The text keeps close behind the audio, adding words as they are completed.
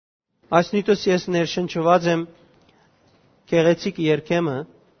Այս նույնպես ես ներշնչված եմ գեղեցիկ երգեմը,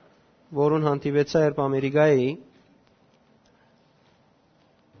 որուն հանդիպեցա երբ Ամերիկայի,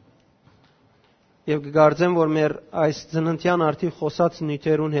 եւ կգարձեմ, որ մեր այս ծննդյան արդիվ խոսած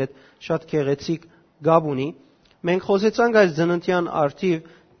նյութերուն հետ շատ գեղեցիկ գաբ ունի։ Մենք խոսեցանք այս ծննդյան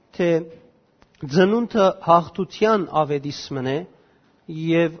արդիվ, թե ծնունդը հաղթության ավետիսմն է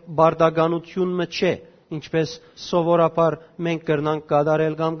եւ բարդականությունը չէ, ինչպես սովորաբար մենք կրնանք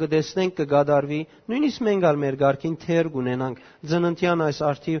կատարել կամ կտեսնենք կգադարվի, նույնիսկ մենք ալ մեր ղարքին թեր կունենանք ծննդյան այս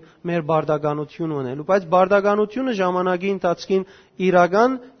արդիվ մեր բարդականություն ունելու, բայց բարդականությունը ժամանակի ընթացքին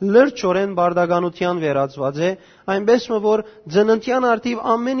իրական լրջորեն բարդականության վերածված է, այնպես որ ծննդյան արդիվ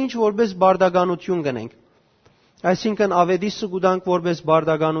ամեն ինչ որպես բարդականություն գնենք, այսինքն ավետիսը կուտանք որպես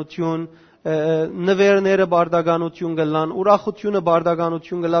բարդականություն, նվերները բարդականություն գլան, ուրախությունը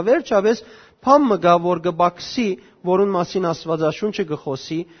բարդականություն գլա, վերջապես փամը գա, որ կբաքսի, որուն մասին Աստվածաշունչը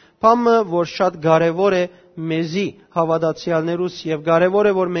կխոսի, փամը, որ շատ կարևոր է մեզի հավատացյալներուս եւ կարևոր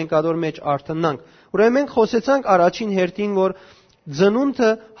է, որ մենք ադոր մեջ արթնանք։ Ուրեմն մենք խոսեցանք առաջին հերթին, որ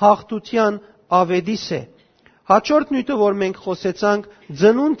ծնունդը հաղթության ավետիս է։ Հաջորդ նյութը, որ մենք խոսեցանք,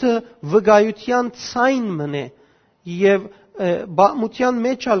 ծնունդը վկայության ցայնն է եւ բամության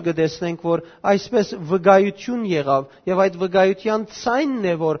մեջ ալ կտեսնենք, որ այսպես վկայություն եղավ եւ այդ վկայության ցայնն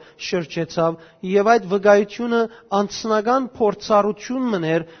է, որ շրջեցավ եւ այդ վկայությունը անձնական փորձառությունն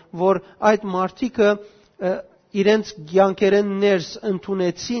էր, որ այդ մարդիկը իրենց կյանքերեն ներս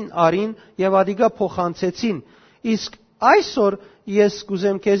ընդունեցին արին եւ ադիգա փոխանցեցին։ Իսկ այսօր ես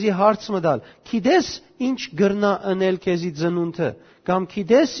կուզեմ քեզի հարց մտալ. գիտես ինչ գրնա անել քեզի ծնունդը, կամ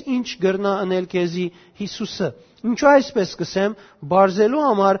գիտես ինչ գրնա անել քեզի Հիսուսը։ Ինչու այսպես կսեմ, բարձելու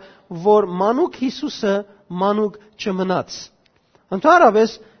համար, որ մանուկ Հիսուսը մանուկ չմնաց։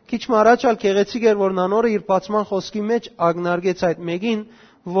 Ընդհանրապես, քիչ առաջ ալ գեղեցիկ էր, որ նանորը իր բացման խոսքի մեջ ագնարգեց այդ մեկին,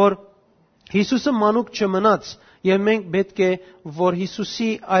 որ Հիսուսը մանուկ չմնաց, եւ մենք պետք է, որ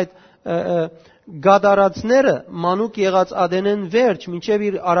Հիսուսի այդ գադարածները մանուկ եղած ադենեն վերջ, մինչև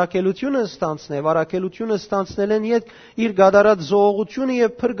իր առաքելությունը ստանցնե, առաքելությունը ստանցնելեն յետ իր գադարած զողողությունը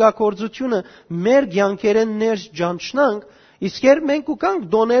եւ փրկակորձությունը մեր կյանքերեն ներս ջանչնանք, իսկ երբ մենք ուկանք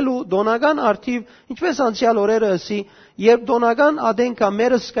դոնելու դոնական արդիվ, ինչպես անցյալ օրերը ասի, երբ դոնական ադենքա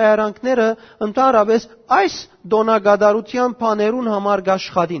մեր սկայարանքները ընդհանրապես այս դոնագադարության բաներուն համար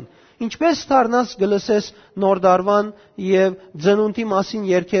գաշխատին։ Ինչպես դառնաս գլսես նոր դարվան եւ ծնունդի մասին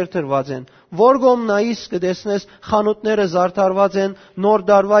երգեր դրված են, որ գոմ նայիս կտեսնես խանութները զարդարված են նոր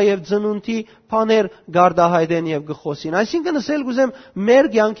դարվա եւ ծնունդի բաներ գարդահայտեն եւ գխոսին։ Այսինքն ասել գուզեմ մեր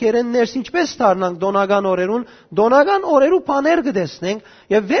կյանքերեն ներս ինչպես դառնանք դոնական օրերու բաներ կտեսնենք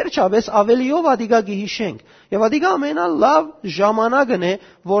եւ վերջապես ավելիով ադիգա գիհիշենք։ Եվ ադիգա ամենալավ ժամանակն է,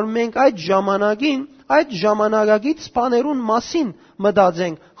 որ մենք այդ ժամանակագից բաներուն մասին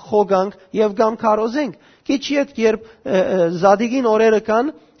մտածենք, խոգանք եւ կամ քարոզենք։ Քիչ յետ երբ զադիգին օրերը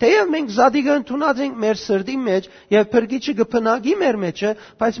կան, թեև մենք զադիգը ընդունած ենք մեր սրտի մեջ եւ փրկիչը կփնագի մեր մեջը,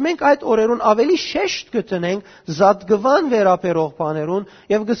 բայց մենք այդ օրերուն ավելի շեշտ կտնենք զադգվան վերապերող բաներուն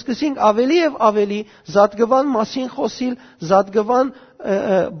եւ կսկսենք ավելի եւ ավելի զադգվան մասին խոսիլ,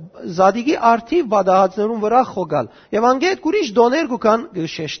 զադիգի արդիվ բադահածներուն վրա խոգալ։ Եվ անգետ ուրիշ դոներ կան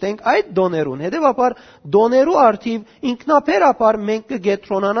կշեշտենք այդ դոներուն։ Հետևաբար դոներու արդիվ ինքնաբերաբար մենք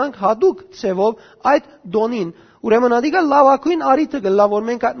կգետրոնանանք հadouk ցևով այդ դոնին։ Ուրեմն ադիգա լավակույն արիթը գլա, որ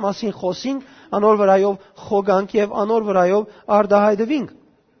մենք այդ մասին խոսենք, անոր վրայով խոգանք եւ անոր վրայով արդահայտվենք։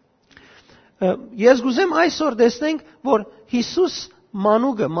 Ես գուզեմ այսօր տեսնենք, որ Հիսուս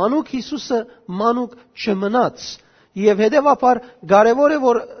մանուկ Հիսուսը մանուկ չմնաց։ Եվ հետևաբար կարևոր է,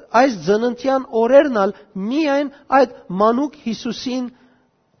 որ այս ծննդյան օրերն ալ միայն այդ մանուկ Հիսուսին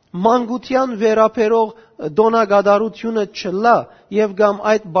մանկության վերապերող դոնագադարությունը չլա եւ կամ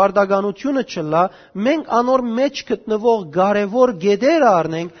այդ բարդականությունը չլա, մենք անոր մեջ գտնվող կարևոր գեդերը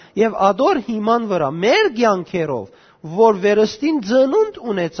առնենք եւ ադոր հիման վրա մեր կյանքերով, որ վերստին ծնունդ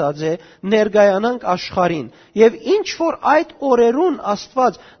ունեցած է, ներկայանանք աշխարհին եւ ինչ որ այդ օրերուն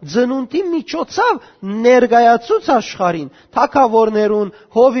Աստված ծնունդի միջոցով ներկայացուց աշխարհին, թագավորներուն,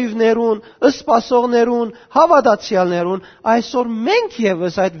 հովիվներուն, սպասողներուն, հավատացյալներուն, այսօր մենք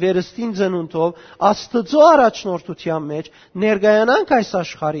եւս այդ վերստին ծնունդով Աստծո առաջնորդության մեջ ներկայանանք այս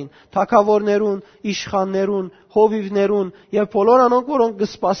աշխարհին, թագավորներուն, իշխաններուն, հովիվներուն եւ բոլոր անոնք, որոնք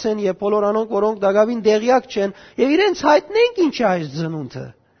կսպասեն եւ բոլոր անոնք, որոնք դակավին դեղյակ չեն եւ իրենց հայտնենք ինչ է այս ծնունդը։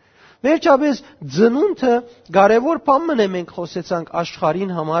 Վերջապես ծնունդը կարևոր բան է, մենք խոսեցանք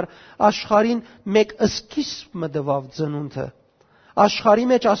աշխարհին համար, աշխարհին մեկ սկիզբ մտավ ծնունդը։ Աշխարհի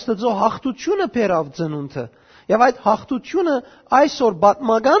մեջ Աստծո հաղթությունը բերավ ծնունդը։ Եվ այդ հաղթությունը այսօր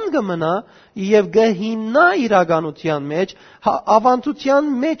պատմական կմնա եւ գհիննա իրականության մեջ,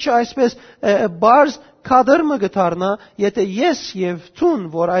 ավանդության մեջ այսպես բարձ կադրը գտարնա, եթե ես եւ ցուն,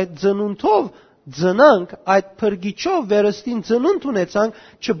 որ այդ ծնունդով ծնանք, այդ փրկիչով վերստին ծնունդ ունեցանք,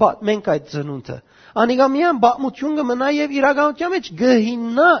 չբատմենք այդ ծնունդը։ Անիգամյան բացմություն կմնա եւ իրականության մեջ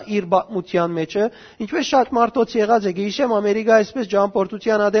գհիննա իր բացմության մեջը, ինչպես շատ մարդոց եղած է, գիշեմ Ամերիկա այսպես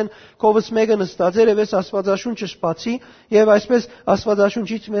ճամփորդության ադեն կովս մեկը նստած էր եւ այս Աստվածաշունչը սպացի եւ այսպես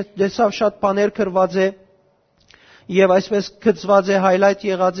Աստվածաշունչից դեսավ շատ բաներ գրված է եւ այսպես գծված է, highlight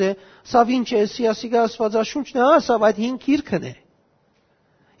եղած է, սա ինչ է, ասիգա Աստվածաշունչն է, սա այդ 5 գիրքն է։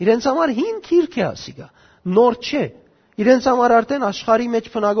 Իրենց համար 5 գիրք է ասիգա, նոր չէ։ Իրենց համար արդեն աշխարհի մեջ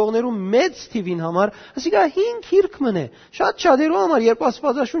փնագողներու մեծ թիվին համար, ասիկա 5 գիրք մնե։ Շատ շատերու համար, երբ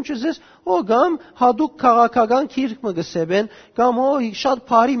Աստվածաշունչը զես, գամ հadouk քաղաքական գիրք մը գսեբեն, կամ շատ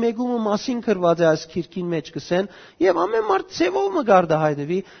բարի մեգումը մասին գրված է այս գիրքին մեջ գսեն, եւ ամեն մարդ ծևով մը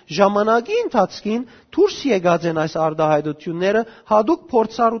գարդահայտվի, ժամանակի ընթացքին դուրս եկած են այս արդահայտությունները, հadouk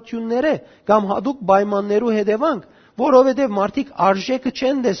փորձառությունները, կամ հadouk պայմաններու հետևանք, որովհետև մարդիկ արժեքը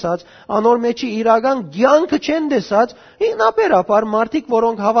չեն տեսած, անոր մեջի իրական կյանքը չեն տեսած, ինքնաբերաբար մարդիկ,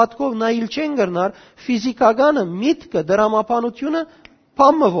 որոնք հավատքով նայել չեն գտնար, ֆիզիկականը, միտքը, դրամապանությունը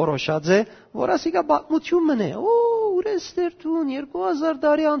փամը որոշած է, որ ասիկա պատմություն մնե, ուրեսներ տուն, 2000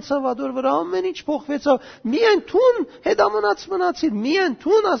 տարի անցավ ադոր վրա, ամեն ինչ փոխվեցավ, միայն տուն հետամնաց մնացիր, միայն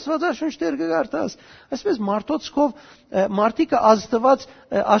տուն Աստվածաշունչներ կգարտաս, այսպես մարդոցքով, մարդիկը ազդված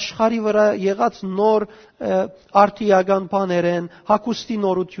աշխարհի վրա եղած նոր արդիական բաներ են, հակուստի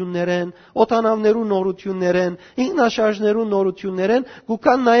նորություններ են, օտանավներու նորություններ են, ինքնաշարժներու նորություններ են,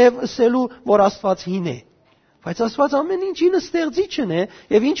 գուքան նաև ասելու, որ Աստված հին է։ Բայց Աստված ամեն ինչին ստեղծիչն է,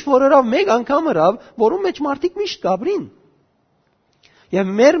 եւ ինչ որորավ մեկ անգամ հրավ, որում մեջ մարդիկ միշտ կաբրին։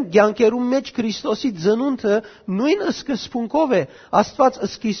 Եվ մեր կյանքերում մեջ Քրիստոսի ծնունդը նույն սկզբունքով է, Աստված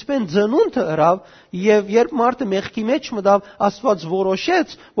սկիզբեն ծնունդը հրավ, եւ երբ մարդը մեղքի մեջ մտավ, Աստված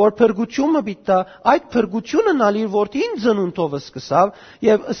որոշեց, որ փրկությունը պիտի, այդ փրկությունը նալիր որդին ծնունդով սկսավ,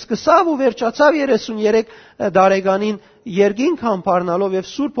 եւ սկսավ ու վերջացավ 33 տարեկանին երկինք համբարնալով եւ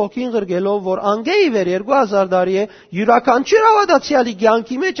Սուրբ Հոգին ղրգելով, որ անգեի վեր 2000 տարի է, յուրաքանչյուր հավատացյալի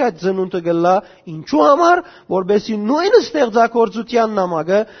կյանքի մեջ այդ ծնունդը գլա, ինչու համար, որբեսի նույն ստեղծագործության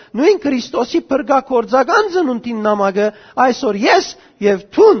նամակը, նույն Քրիստոսի փրկագործական ծնունդին նամակը այսօր ես եւ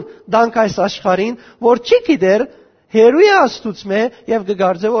ցուն դանք այս աշխարհին, որ չի գիտեր հերույ Աստուծմե եւ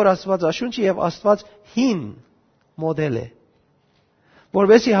կգարձե որ Աստվածաշունչը եւ Աստված հին մոդել է։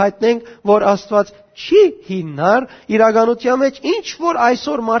 Որովհետեւ հայտնենք, որ Աստված չի հիննար, իրականության մեջ ինչ որ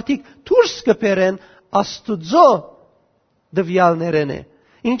այսօր մարդիկ դուրս կբերեն Աստուծո դվյալներն է։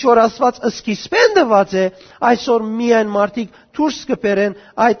 Ինչ որ Աստված սկիզբեն դված է, այսօր միայն մարդիկ դուրս կբերեն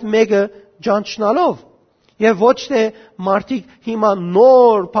այդ մեկը ճանչնալով։ Եվ ոչ թե մարդիկ հիմա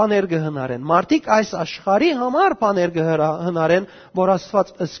նոր բաներ կհնարեն։ Մարդիկ այս աշխարհի համար բաներ կհնարեն, որ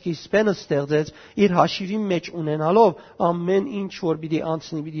Աստված սկիզբեն ստեղծեց իր հաշիվի մեջ ունենալով ամեն ինչ, որ պիտի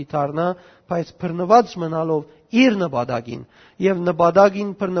անցնի, պիտի դառնա, բայց բռնված մնալով իր նպատակին։ Եվ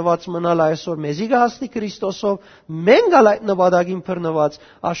նպատակին բռնված մնալ այսօր մեզի կհասնի Քրիստոսով, մենք այդ նպատակին բռնված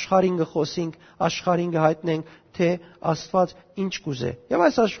աշխարհին կխոսենք, աշխարհին կհայտնենք, թե Աստված ինչ կուզե։ Եվ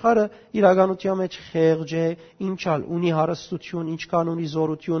այս աշխարհը իրականության մեջ խեղճ է, ինչալ ունի հարստություն, ինչքան ունի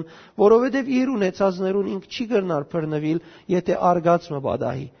զորություն, որովհետև իր ունեցածներուն ինք չի կրնար բռնվել, եթե արգած մը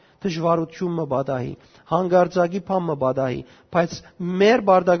բադահի, դժվարություն մը բադահի, հանգարձակի բան մը բադահի, բայց մեր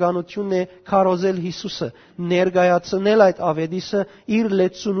բարդականությունն է քարոզել Հիսուսը, ներկայացնել այդ ավետիսը իր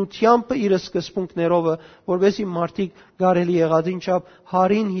լեցունությամբ, իր սկզբունքներով, որովհետեւ մարդիկ կարելի եղած ինչապ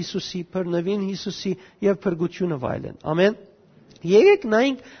հարին Հիսուսի, բռնվին Հիսուսի եւ փրկությունը վայելեն։ Ամեն։ Եկեք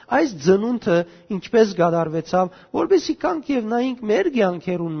նայենք այս ծնունդը ինչպես գդարվեցավ, որովհետեւ կանք եւ նայենք մեր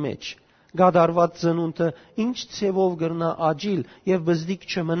կյանքերուն մեջ գդարված ծնունդը ինչ ցևով գրնա աճիլ եւ բզդիկ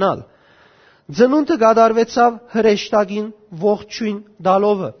չմնալ։ Ծնունդը գդարվեցավ հրեշտակին ողջույն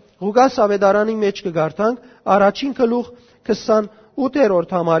դալովը։ Ղուկաս ավետարանի մեջ կգարտանք առաջին գլուխ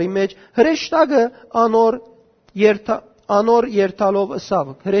 28-րդ համարի մեջ հրեշտակը անոր երթալով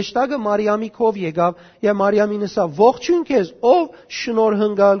ըսավ։ Հրեշտակը Մարիամի քով եկավ եւ Մարիամին ըսավ. ողջույն քեզ, ով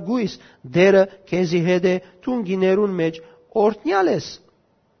շնորհնգալ գույս, դերը քեզի հետ է, դու գիներուն մեջ օրհնյալ ես։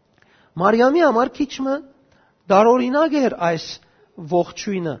 Մարիամի համար քիչը դարօրինակ էր այս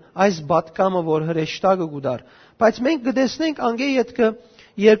ողջույնը, այս բատկամը, որ հրեշտակը գուդար, բայց մենք կտեսնենք անգե յետքը,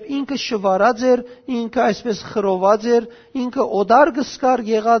 երբ ինքը շվարած էր, ինքը այսպես խրոված էր, ինքը օդար գսկար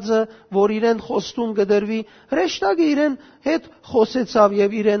եղածը, որ իրեն խոստում կդրվի, հրեշտակը իրեն հետ խոսեցավ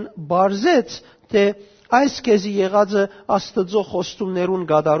եւ իրեն բարձեց, թե այս քեզի եղածը Աստծո խոստումներուն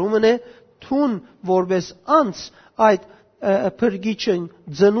գադարումն է, թուն որպես անց այդ փրկիչն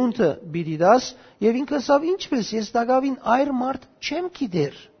ծնունդը բիդի դաս եւ ինքը ասավ ինչպես ես դակավին այր մարդ չեմ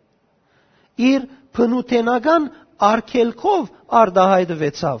գիտեր իր փնութենական արգելքով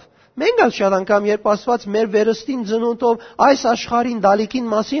արդահայտվեցավ մենք ալ շատ անգամ երբ Աստված մեր վերստին ծնունդով այս աշխարհին դալիքին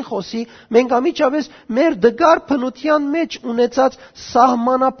մասին խոսի մենք ամիջապես մեր դգար փնության մեջ ունեցած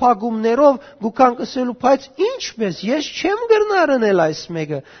սահմանափակումներով գուքանք ասելու բայց ինչպես ես չեմ գրնարնել այս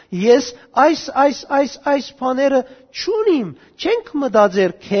մեկը ես այս բաները չունիմ չենք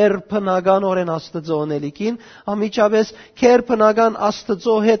մտածեր քեր բնականորեն Աստծո անելիքին ամիջապես քեր բնական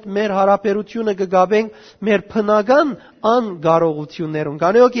Աստծո հետ մեր հարաբերությունը կգաբենք մեր բնական անկարողություններուն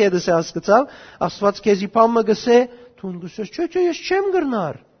կանեոք եդս հասկացավ Աստված քեզի բամը գսե դու գսես չէ ես չեմ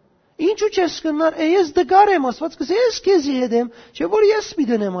գրնար ինչու չես գրնար ես դգար եմ Աստված գսե ես քեզի հետ եմ չէ որ ես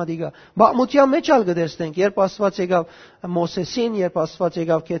միտենեմ ադիգա բամության մեջ ալ գտեսնենք երբ Աստված եկավ Մոսեսին երբ Աստված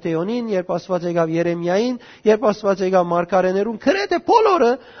եկավ Գեդեոնին երբ Աստված եկավ Երեմիային երբ Աստված եկավ մարգարեներուն քրեթե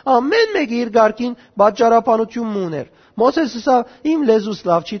բոլորը ամեն մեկը իր ղարքին պատճառաբանություն ուներ Մոսեսը ասավ իմ լեզուս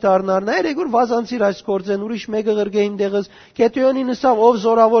լավ չի դառնար նա երեգուր վազանցիր այս գործեն ուրիշ մեկը ղրգեին դեղս Գեդեոնին ասավ ով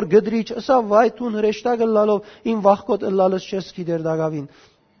զորավոր գդրիչ ասավ վայ տուն հրեշտակը լալով իմ վախկոտ լալս չես գիտեր դակավին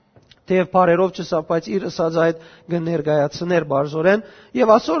Թեև բարերով չսավ, բայց իր ըսած այդ գներգայացներ բարձորեն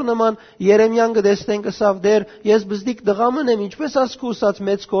եւ ասոր նման Երեմիան գտեսնենք ըսավ դեր ես բզդիկ դղամն եմ ինչպես ասկու ըսած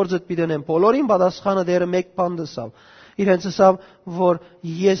մեծ գործդ պիտենեմ բոլորին պատասխանը դերը մեկ բան դսավ իրենց ըսավ որ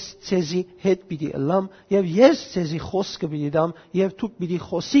ես ցեզի հետ պիտի ըլամ եւ ես ցեզի խոսքը պիտի դամ եւ դուք պիտի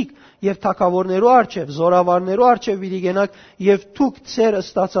խոսիք եւ թակավորներու արչեւ զորավարներու արչեւ պիտի գենաք եւ դուք ցեր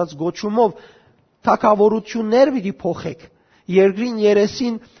ստացած գոչումով թակավորություններ պիտի փոխեք Երկրին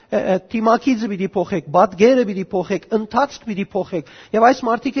երեսին թիմակիցը պիտի փոխեք, բադգերը պիտի փոխեք, ընթացք պիտի փոխեք եւ այս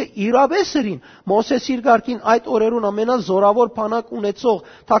մարդիկը իրաբեսերին Մոսես իր ղարքին այդ օրերուն ամենազորավոր բանակ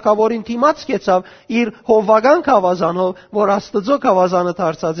ունեցող թակավորին թիմած կեցավ իր հովվական խավազանով, որ Աստծո խավազանը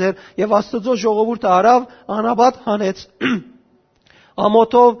դարձած էր եւ Աստծո ժողովուրդը արավ անաբադ հանեց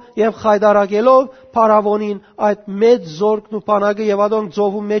Ամոթով եւ խայդարակելով Փարավոնին այդ մեծ զորքն ու բանակը եւ ադոնք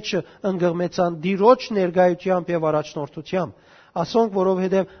ծովու մեջը ընկղմեցան դիրոջ ներգայությամբ եւ առաջնորդությամբ ասոնք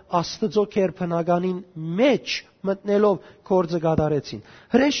որովհետեւ Աստծո քերփնականին մեջ մտնելով կորձը գադարեցին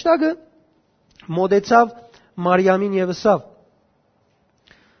հրեշտակը մոդեցավ Մարիամին եւ ասավ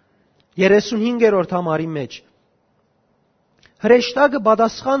 35-րդ համարի մեջ Հրեշտակը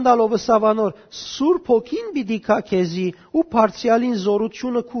պատասխան տալով ըսավ անոր Սուրբ Հոգին պիտի քա քեզի ու բարձյալին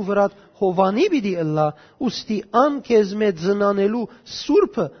զորությունը քու վրատ Հովանի պիտի ըլլա ուստի ան քեզ մեծ զնանելու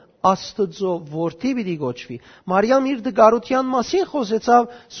Սուրբը Աստծո որդի պիտի գոչվի Մարիամ իր դգարության մասին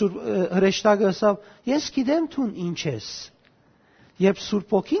խոսեցավ հրեշտակը ասավ ես գիտեմ թուն ինչ ես երբ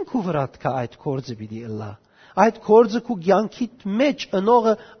Սուրբ Հոգին քու վրատ քա այդ կորձը պիտի ըլլա Այդ կորձը քու ցանկիտ մեջ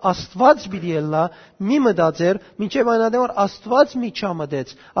ընողը Աստված պիտի ելա մի մտածեր մինչև այնադեմ որ Աստված մի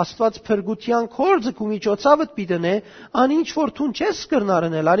չամդեց Աստված փրկության կորձը քու միջոցավդ պիտենե ան ինչ որ թուն չես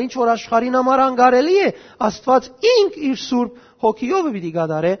կրնարնել ան ինչ որ աշխարհին համար անգարելի է Աստված ինք իր Սուրբ Հոգիով պիտի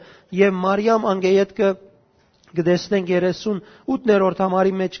գադարե եւ Մարիամ անգեյետքը գտեսնենք 38-րդ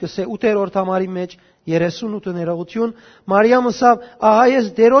համարի մեջ կսե 8-րդ համարի մեջ 38 ներողություն Մարիամ ասավ ահա ես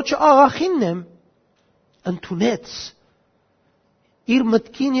դերոջ աղախինն եմ ընդունեց իր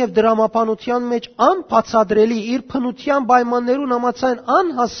մտքին եւ դրամապանության մեջ անբացատրելի իր փնության պայմաններուն համաձայն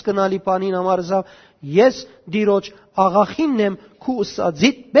անհասկանալի բանին համար ասավ ես դիրոջ աղախինն եմ քու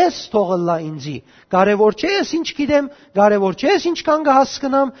ուսածիդ պես թողլա ինձի կարևոր չէ ես ինչ գիտեմ կարևոր չէ ես ինչքան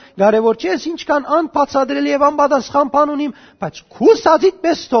կհասկանամ կարևոր չէ ես ինչքան անբացատրելի եւ անպատասխան բան ունիմ բայց քու ուսածիդ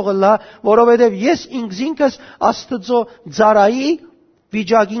պես թողլա որովհետեւ ես ինքս Աստծո ծառայի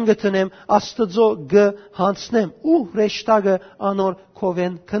Վիճակին գտնեմ Աստծո գհանցնեմ ու հրեշտակը անոր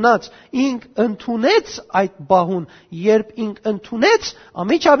կովեն քնած ինք ընդունեց այդ բահուն երբ ինք ընդունեց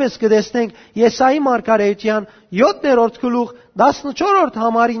ամիջապես կտեսնենք Եսայի մարգարեության 7-րդ գլուխ 14-րդ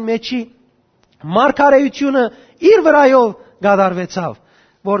համարին մեջի մարգարեությունը իր վրայով գադարվեցավ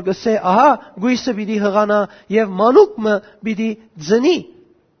որ գսե ահա գույսը պիտի հղանա եւ մանուկը պիտի ձնի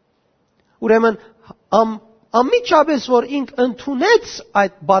ուրեմն Ամիջապես որ ինք ընդունեց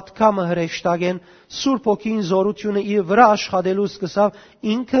այդ բատկամը հրեշտակեն Սուրբ Հոգին զորությունը իր վրա աշխատելու սկսավ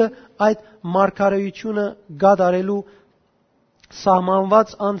ինքը այդ մարգարեությունը գադարելու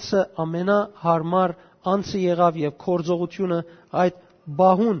սահմանված անձը ամենահարմար անձը եղավ եւ կորձողությունը այդ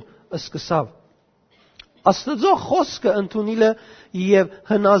բահուն սկսավ Աստծո խոսքը ընդունիլը եւ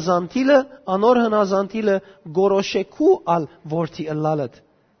հնազանդիլը անոր հնազանդիլը գորոշեկու ալ որդի ըլլալդ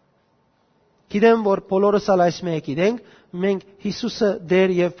Գիտեմ, որ բոլորս ալ այս մեկ գիտենք, մենք Հիսուսը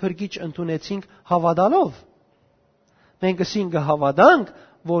դեր եւ փրկիչ ընդունեցինք հավատալով։ Մենք ասինք հավատանք,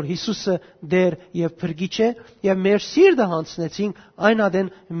 որ Հիսուսը դեր եւ փրկիչ է, եւ մեր սիրտը հանձնեցինք, այն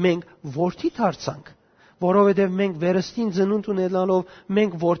ադեն մենք որդի դարձանք, որովհետեւ մենք վերստին ծնունդ ունենալով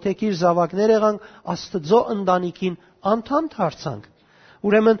մենք որդեկիր զավակներ եղանք, Աստծո ընտանիքին անդամ դարձանք։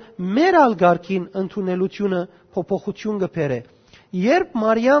 Ուրեմն մեր ալգարկին ընդունելությունը փոփոխություն կբերե։ Երբ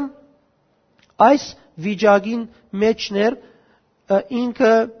Մարիամ այս վիճակին մեջներ,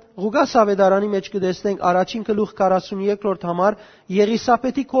 ինքը Ղուկաս ավետարանի մեջ կտեսնենք առաջին գլուխ 43-րդ համար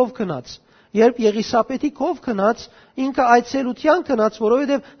Եղիսապետի կով քնած։ Երբ Եղիսապետի կով քնած, ինքը այցելության քնած,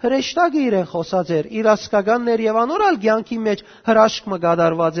 որովհետև հրեշտակը իրեն խոսած էր, իր ասկականներ եւ անորալ կյանքի մեջ հրաշք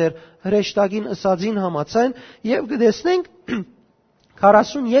կատարված էր հրեշտակին ըսածին համաձայն, եւ կտեսնենք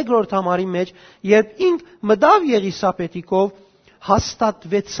 42-րդ համարի մեջ, երբ ինք մտավ Եղիսապետի կով,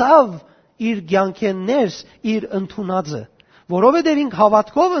 հաստատվեցավ իր կյանքեն ներս իր ընդունածը, որովհետև ինք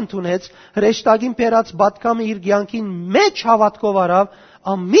հավատքով ընդունեց, հրեշտակին բերած պատգամը իր կյանքին մեջ հավատքով արավ,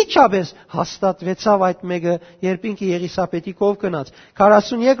 անմիջապես հաստատվեցավ այդ մեկը, երբ ինքը Եղիսապետի կով գնաց։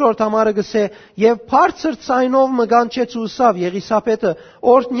 43-րդ համարը գսե, եւ բարձր ցայնով մգանչեց ու ասավ Եղիսապետը,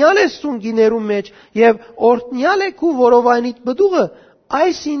 օրհնյալ ես ցուն գիներու մեջ, եւ օրհնյալ է քու որովայնիդ բդուղը,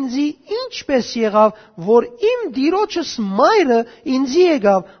 այս ինձի ինչպես եղավ, որ իմ դիրոջս մայրը ինձի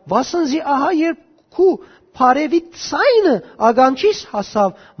եկավ, վասնզի ահա երբ քու Փարևի ցայնը ագանչիս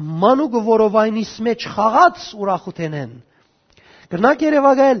հասավ, մանուկը որովայնիս մեջ խաղաց ուրախութենեն։ Գրնակ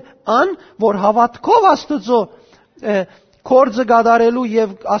երևակայել ան, որ հավատքով Աստծո կորձը գադարելու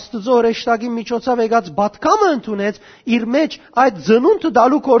եւ Աստծո հրեշտակի միջոցով եկած պատգամը ընդունեց, իր մեջ այդ ծնունդը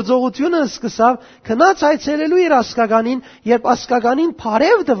դալու կորձողությունը սկսավ, քնած այցելելու իր ասկականին, երբ ասկականին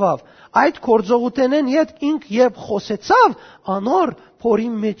Փարև տվավ, այդ կորձողութենեն յետ ինք երբ խոսեցավ, անոր փորի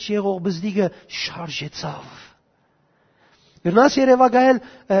մեջ եղող բզդիգը շարժեցավ։ Գրնաս երևակայել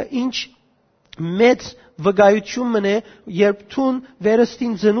ինչ մեծ վկայություն մնե, երբ թուն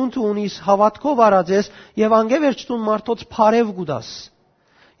վերստին ծնունդ ունիս հավատքով արածես եւ անգևերջ թուն մարդոց Փարև գուդաս։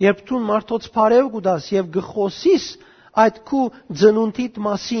 Երբ թուն մարդոց Փարև գուդաս եւ գխոսիս այդ քու ծնունդիդ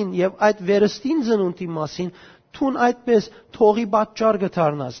մասին եւ այդ վերստին ծնունդի մասին, թուն այդպես թողի պատճառ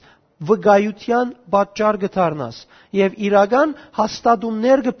գթարնաս, վկայության պատճառ գթարնաս եւ իրական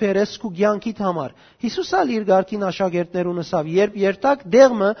հաստատումներ կբերես քու կյանքիդ համար։ Հիսուս ալ իր ղարքին աշակերտներուն ասավ, երբ երտակ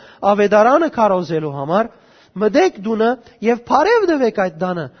դեղմը ավետարանը քարոզելու համար, մտեք դունը եւ Փարև դվեք այդ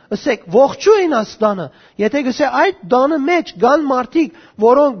դանը, ասեք ողջույն աստանը։ Եթե գսե այդ դանը մեջ կան մարդիկ,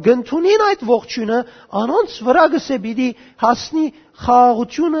 որոնք գտնունին այդ ողջույնը, անոնց վրա գսե պիտի հասնի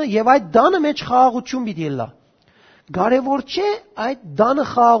խաղաղությունը եւ այդ դանը մեջ խաղաղություն պիտի լա։ Կարևոր չէ այդ դանը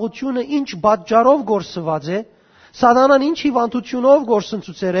խաղաղությունը ինչ պատճառով գործված է, Սատանան ինչ հիվանդությունով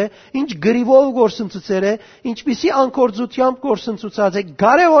գործընծուցեր է, ինչ գրիվով գործընծուցեր է, ինչպիսի անկորձությամբ գործընծուցած է,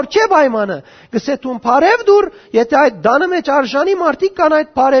 կարևոր չէ պայմանը։ Գսե տուն Փարև դուր, եթե այդ դանը մեջ արժանի մարդիկ կան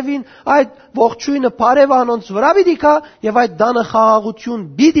այդ Փարևին, այդ ողջույնը Փարև անոնց վրա պիտի կա եւ այդ դանը խաղաղություն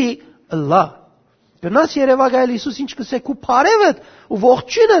պիտի լա։ Գնաս երևակայել Հիսուս ինչ կսե քու Փարևդ ու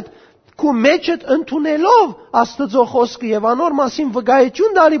ողջույնդ քու մեջդ ընդունելով Աստծո խոսքը եւ անոր մասին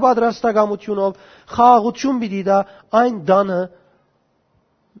վկայություն դալի պատրաստակամությունով խաղաղություն պիտի դա այն դանը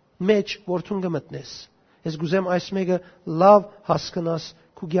մեջ որթուն կմտնես։ Ես գուզեմ այս մեկը լավ հասկանաս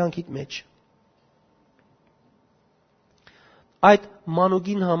քու կյանքիդ մեջ։ Այդ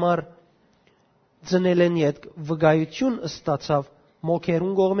մանուկին համար ծնելեն յետ վկայություն ստացավ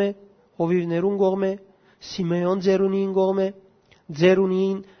մոքերուն կողմե, հովիվներուն կողմե, Սիմեոն ձերունին կողմե,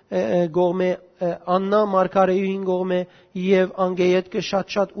 ձերունին գողմե Աննա Մարգարեյին գողմե եւ անգեյետ կը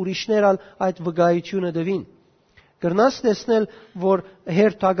շատ ուրիշներ ալ այդ վկայությունը դվին։ Գրնաս տեսնել, որ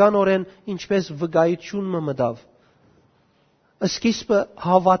հերթականորեն ինչպես վկայություն մտավ։ Սկիզբը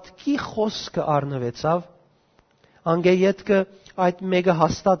հավատքի խոսքը առնվեցավ, անգեյետ կը այդ մեկը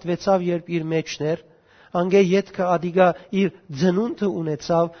հաստատվեցավ, երբ իր մեջներ, անգեյետ կը ադիգա իր ծնունդը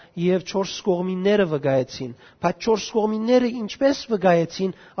ունեցավ եւ 4 կողմինները վկայեցին։ Բայց 4 կողմինները ինչպես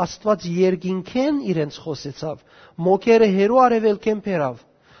վկայեցին, Աստված երկինքեն իրենց խոսեցավ, մոքերը հերո արևելքեն բերավ,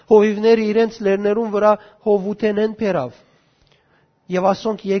 հովիվները իրենց լերներուն վրա հովութենեն բերավ։ Եվ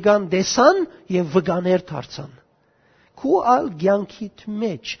ասոնք եկան դեսան եւ վկաներ դարձան։ Քու ալ կյանքիդ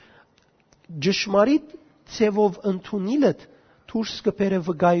մեջ ճշմարիտ ցևով ընդունիլդ դուրս կբերե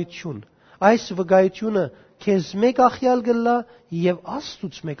վկայություն։ Այս վկայությունը քեզ մեկ ախյալ գլա եւ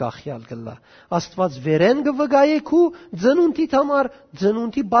Աստուծո մեկ ախյալ գլա։ Աստված վերեն կվկայե քու ծնունդիդ համար,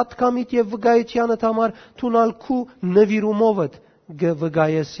 ծնունդի պատկամիտ եւ վկայությանդ համար, թունալ քու նվիրումովդ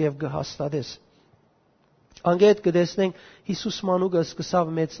կվկայես եւ կհաստատես։ Անգետ կտեսնենք Հիսուս մանուկը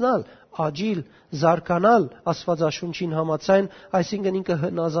սկսավ մեծնալ, աճիլ, զարգանալ Աստվածաշունչին համաձայն, այսինքն ինքը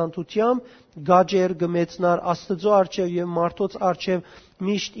հնազանդությամբ գաճեր կմեծնար Աստծո առջև եւ մարդոց առջև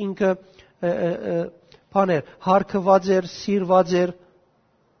միշտ ինքը հարկված էր, սիրված էր։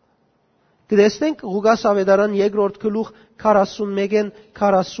 Կտեսնենք Ղուկաս ավետարան 2-րդ գլուխ 41-ն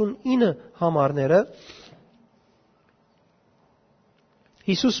 49 համարները։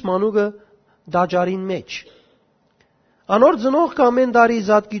 Հիսուս մանուկը դաջարին մեջ։ Անոր ծնողքը ամեն տարի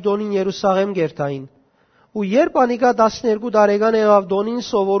Զատ Գիդոնին Երուսաղեմ գերտային։ Ու երբ անիկա 12 տարեկան եղավ, դոնին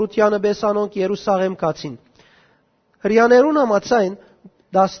սովորությանը պես անոնք Երուսաղեմ կացին։ Հրյաներուն համաձայն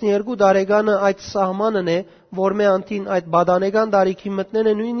 12 տարեկանը այդ սահմանն է, որ մե անտին այդ բադանեգան տարիքի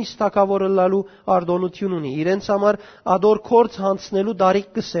մտնեն է նույնիսկ թակավորը լալու արդոնություն ունի։ Իրենց համար ադոր կորց հանցնելու տարիք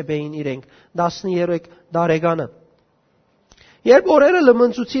կսեբեին իրենք 13 տարեկանը։ Երբ օրերը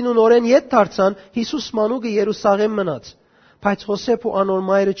լմնցուցին ու նորեն ետ դարձան, Հիսուս մանուկը Երուսաղեմ մնաց, բայց Հոսեփ ու անոր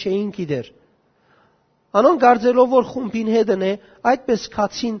մայրը չէին գիտեր։ Անոնք կարծելով, որ խումբին հետն է, այդպես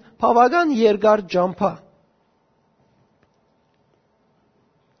քացին բավական երկար ջամփա։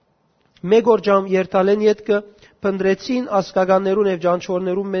 Մեկ օր ջամ երթալեն ետքը փնդրեցին ասկագաններուն եւ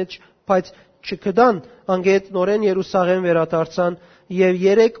ջանչորներուն մեջ, բայց չկդան, անգետ նորեն Երուսաղեմ վերադարձան եւ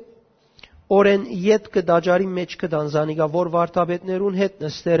 3 օրեն ետքը դաջարի մեջ կդան զանիգա, որ վարդապետներուն հետ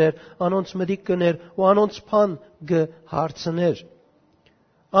նստեր էր, անոնց մդիկ կներ ու անոնց փան գհարցներ։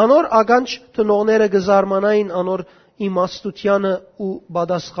 Անոր ագանջ տնողները գզարմանային անոր իմաստությանը ու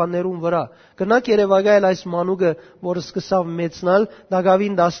բադասխաններուն վրա։ Գնաք երևակայել այս մանուկը, որը սկսավ մեծնալ,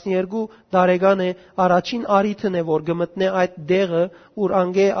 դակավին 12 տարեկան է, առաջին արիթն է, որ գմտնե այդ դեղը, ուր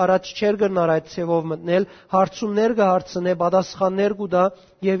անգե առաջ չեր գնար այդ ցևով մտնել, հարցումներ կհարցնե, բադասխաններ կուտա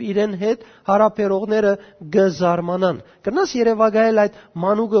եւ իրեն հետ հարաբերողները գզարմանան։ Գնաս երևակայել այդ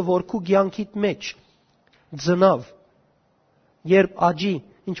մանուկը, որ քու կյանքիդ մեջ ծնավ, երբ աճի,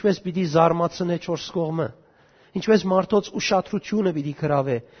 ինչպես պիտի զարմացնե 4 կողմը։ Ինչպես մարդոց ուշադրությունը պիտի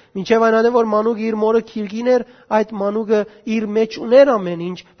գրավե։ Մինչև այնադե որ մանուկը իր մորը քիրգին էր, այդ մանուկը իր մեջ ուներ ամեն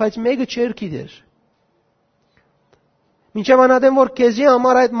ինչ, բայց մեկը չէր գիտեր։ Մինչև այնադե որ քեզի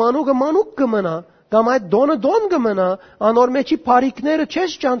համար այդ մանուկը մանուկ կմնա, կամ այդ դոնը դոն կմնա, անոր մեջի բարիկները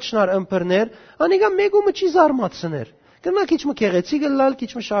չես ճանչնար ըմբռներ, անիկա մեկումը չի զարմացներ։ Կնա քիչ մը քեղեցիկ լալ,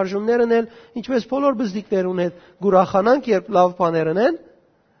 քիչ մը շարժումներ ունել, ինչպես բոլոր բզդիկներուն հետ գուրախանանք, երբ լավ բաներ ունեն։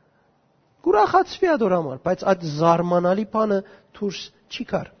 Գուրախացվի ադոր համար, բայց այդ զարմանալի բանը դուրս չի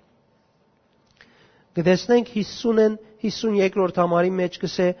կար։ Գտեսնենք 52-րդ համարի մեջ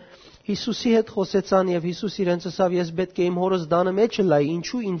կսե Հիսուսի հետ խոսեցան եւ Հիսուս իրենց ասավ, ես պետք է իմ հորս դանը մեջը լայի,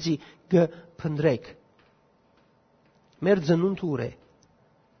 ինչու ինձի գփնդրեք։ Մեր ծնունդը ուր է։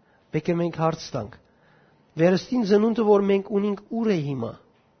 Պետք է մենք հարց տանք։ Վերստին ծնունդը, որ մենք ունենք, ուր է հիմա։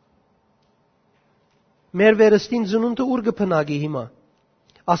 Մեր վերստին ծնունդը ուր կփնագի հիմա։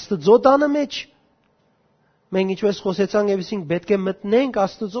 Աստծո տանը մեջ մենք ինչպես խոսեցանք եւ ասենք պետք է մտնենք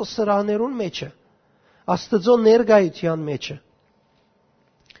Աստծո սրահներուն մեջը, Աստծո ներկայության մեջը։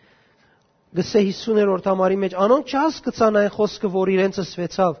 Գսե 50-րդ համարի մեջ անոնք չհասկացան այն խոսքը, որ իրենց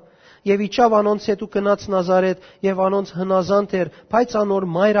ասվեցավ, եւ իջավ անոնց հետ ու գնաց Նազարեթ եւ անոնց հնազանդ էր, բայց անոր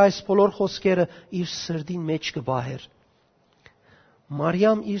մայրը այս բոլոր խոսքերը իր սրդին մեջ կբահեր։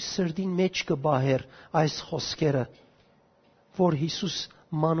 Մարիամ իր սրդին մեջ կբահեր այս խոսքերը, որ Հիսուս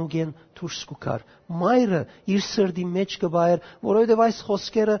մանուկեն դուրս կուքար։ Մայրը իր սրդի մեջ կբահեր, որովհետև այս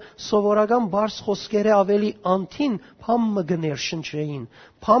խոսքերը սովորական բարձ խոսքերը ավելի անտին փամը գներշնչեին,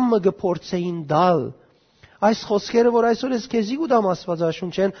 փամը գփորձեին դալ։ Այս խոսքերը, որ այսօր ես քեզի ուտամ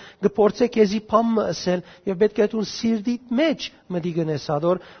Աստվածաշունչեն, գփորձե քեզի փամը ասել եւ պետք է դու սիրդիդ մեջ մտի գնես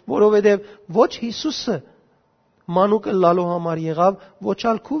ադոր, որովհետև ոչ Հիսուսը մանուկը լալու համար եղավ, ոչ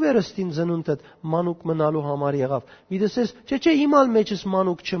ալ քու վերստին ծնունդդ մանուկ մնալու համար եղավ։ Գիտես, չէ, իմալ մեջս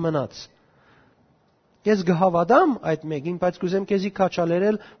մանուկ չմնաց։ Ես գհավատամ այդ մեկին, բայց կուզեմ քեզի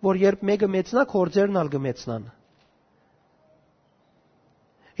քաչալերել, որ երբ մեկը մեծնա, կորձերն ալ կմեծնան։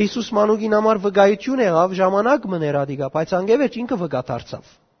 Հիսուս մանուկին համար վկայություն եղավ, ժամանակ մներ ադիգա, բայց անգևեջ ինքը վկա դարձավ։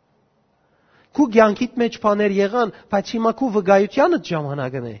 Քու կյանքիդ մեջ բաներ եղան, բայց հիմա քու վկայությանդ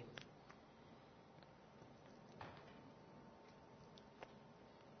ժամանակն է։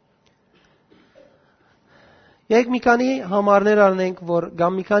 Եկ մի քանի համարներ առնենք, որ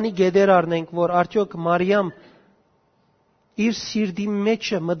կամ մի քանի գեդեր առնենք, որ արդյոք Մարիամ իր սիրտի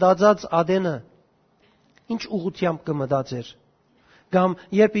մեջը մտածած ադենը ինչ ուղղությամբ կմտածեր։ Կամ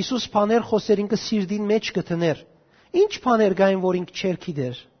երբ Հիսուս բաներ խոսեր, ինքը սիրտին մեջ կտներ։ Ինչ բաներ կային, որ ինքը չէր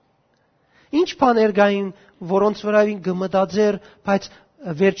գիտեր։ Ինչ բաներ կային, որոնց վրա ինքը կմտածեր, բայց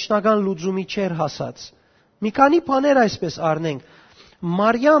վերջնական լուծումի չէր հասած։ Մի քանի բաներ այսպես առնենք։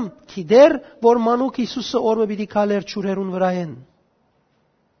 Մարիամ գիտեր, որ մանուկ Հիսուսը օրը պիտի քալեր ճուրերուն վրայեն։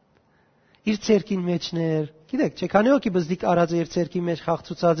 Իր ցերկին մեջներ, գիտեք, չէ՞ քանի օքի բզդիկ արածը իր ցերկի մեջ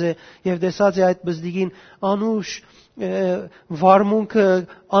խաղցուցած է եւ տեսած է այդ բզդիկին անուշ վարմունքը,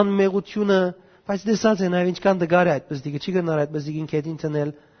 անմեղությունը, բայց տեսած է նաեւ ինչքան դգար է այդ բզդիկը, չի գնար այդ բզդիկին քեդին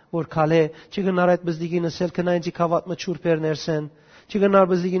տնել, որ քալե, չի գնար այդ բզդիկին ասել կնա ինձ քավատնը ճուրպեր ներսեն, չի գնար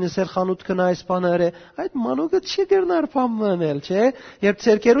բզդիկին ասել խանութ կնա այս բաները, այդ մանուկը չի գնար փամնել, չէ՞։ Երբ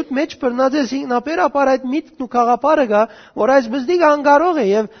ցերկերուտ մեջ բռնած է ինապերապար այդ միտքն ու խաղապարը գա, որ այս բզդիկը անգարող է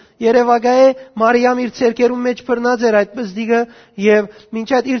եւ Երևակայ Մարիամ իր ցերկերուն մեջ բռնած էր այդ բզդիկը եւ մինչ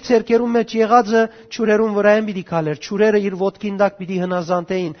այդ իր ցերկերուն մեջ եղածը ճուրերուն վրայեն պիտի քալեր, ճուրերը իր ոտքին տակ պիտի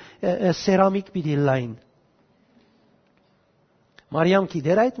հնազանդեին, սերամիկ պիտի լային։ Մարիամ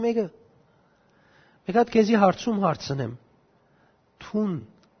գիտեր այդ մեկը։ Մեկ հատ քեզի հարցում հարցնեմ։ Թուն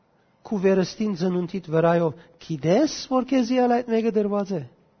քու վերստին ծնունդիդ վրայով գիտես, որ քեզի այդ մեկը դրված է։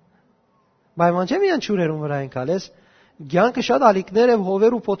 Բայց ո՞նց է միան ճուրերուն վրայեն քալես, ցանկը շատ ալիքներ եւ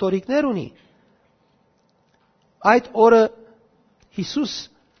հովեր ու փոթորիկներ ունի։ Այդ օրը Հիսուս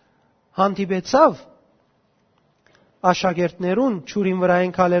հանդիպեցավ աշակերտներուն ճուրին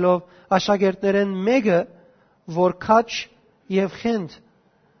վրայեն քալելով, աշակերտներեն մեկը, որ քաչ եւ խենթ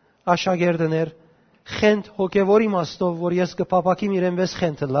աշակերտն էր, խենթ հոգևոր իմաստով, որ ես կփապակիմ իրեն վես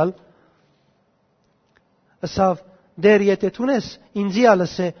խենթը լալ, ասավ դեր եթե տունես ինձի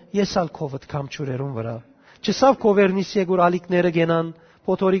ալսե ես ալ քովդ կամ ճուրերուն վրա, չսավ քովերնիս եգուր ալիքները գենան,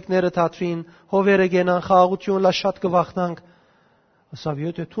 փոթորիկները թատրին, հովերը գենան, խաղաղություն լա շատ կվախնանք, ասավ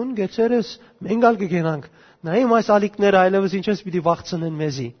եթե տուն գեցերես մենք ալ կգենանք, նայեմ այս ալիքները այլևս ինչպես պիտի վախցնեն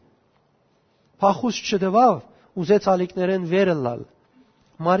մեզի, փախուս չդվավ, ուզեց ալիքներեն վերը լալ,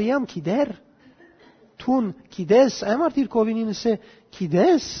 Մարիամ գիտեր, Թուն գիտես, այմ արտիր կովինին ասե,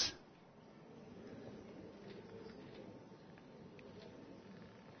 գիտես։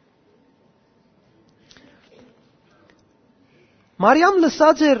 Մարիամ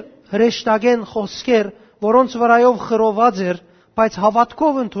լսած էր հրեշտագեն խոսքեր, որոնց վրայով խրոված էր, բայց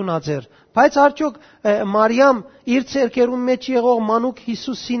հավատքով ընդունած էր, բայց արդյոք Մարիամ իր ցերկերուն մեջ եղող մանուկ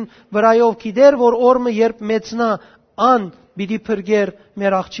Հիսուսին վրայով գիտեր, որ օրը երբ մեծնա ան պիտի փրկեր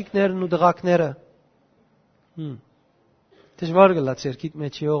մեր աղջիկներն ու դղակները։ Դժվար գլա ցերկիտ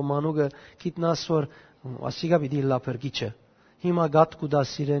մեջ եղող մանուկը գիտնաս որ ասիգա պիտի լա փրկիչը։ Հիմա գատ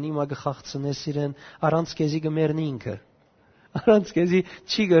կուդաս իրեն, հիմա գխաղցնես իրեն, առանց քեզի գմերնի ինքը։ Առանց քեզի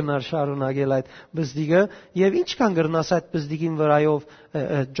չի գնար շարունակել այդ բզդիկը եւ ինչքան գրնաս այդ բզդիկին վրայով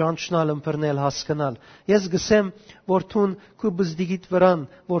ջանչնալ ըմբռնել հասկանալ։ Ես գսեմ որ թուն քու բզդիկիդ վրան,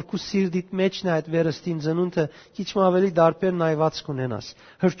 որ քու սիրտիդ մեջն է այդ վերստին ծնունդը, քիչ ավելի դարբեր նայված կունենաս։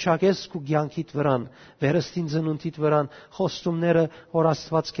 Հրճակես քու ցանկիդ վրան, վերստին ծնունդիդ վրան, խոստումները որ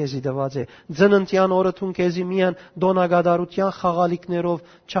Աստված քեզի տված է։ Ծննդյան օրը թուն քեզի միան դոնագադարության խաղալիքներով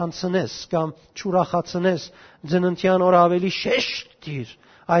չանցնես կամ չուրախացնես, ծննդյան օրը ավելի շեշտիր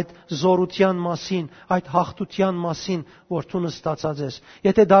այդ զորության մասին, այդ հաղթության մասին, որ թունը ստացած ես։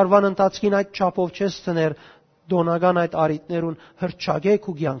 Եթե դարվան ընթացքին այդ չափով չես տներ, դոնական այդ արիտներուն հրճագեք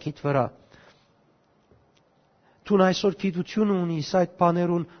ու ցանկիդ վրա։ Թուն այսօր գիտություն ունիս այդ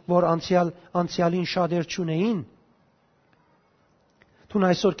բաներուն, որ անցյալին շատեր չունեին։ Թուն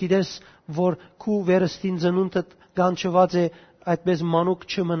այսօր գիտես, որ քու վերստին ծնունդը գանչված է այդպես մանուկ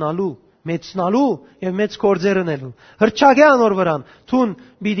չմնալու, մեծնալու եւ մեծ կորձեր ունելու։ Հրճագե անոր վրան, թուն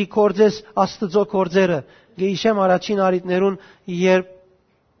պիտի կորձես Աստծո կորձերը։ Գեիշեմ առաջին արիտներուն, երբ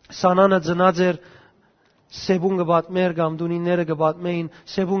Սանանը ծնած էր, Սեբուն գբատմեր կամ դունիները գբատմեին,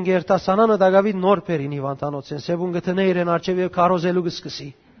 Սեբուն գերտա Սանանը դագավի նոր պերին հիվանդանոցեն, Սեբուն գտնե իրեն արջև եւ քարոզելու գսկսի։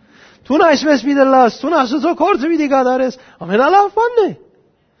 Թուն այսպես պիտի լաս, թուն Աստծո կորձը պիտի գադարես, ամենալավ բանն է։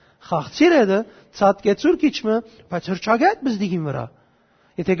 Խաղցիր է դա, ցածկեցուր քիչմը, բայց հրճագե այդ բզդիկին վրա։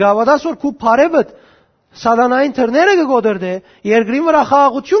 Եթե գավադաս որ քու բարևդ սատանային թրները կգոդրդե, երկրին վրա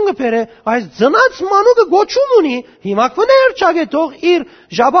խաղաղություն կփերը, այս ծնած մանուկը գոչում ունի, հիմա կվնե հրճագե թող իր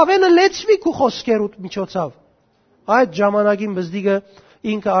ժաբավենը լեցվի քու խոսքերուտ միջոցով։ Այդ ժամանակին բզդիկը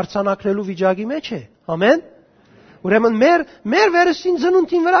ինքը արցանակրելու վիճակի մեջ է։ Ամեն։ Ուրեմն մեր վերստին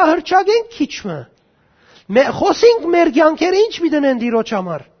ծնունդին վրա հրճագենք քիչմը։ Խոսենք մեր կյանքերը ինչ միտենեն Տիրոջ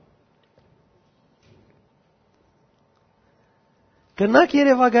համար։ Գնաք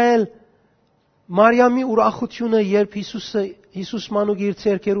Երևակայել Մարիամի ուրախությունը, երբ Հիսուս մանուկը իր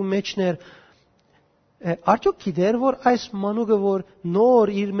ցերկերու մեջն էր, արդյոք գիտեր, որ այս մանուկը, որ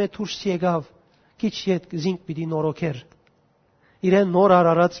նոր իր մեջ դուրս եկավ, քիչ ետ զինք պիտի նորոգեր, իրեն նոր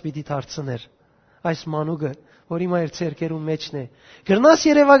արարած պիտի դարձներ, այս մանուկը, որ հիմա իր ցերկերու մեջն է։ Գնաս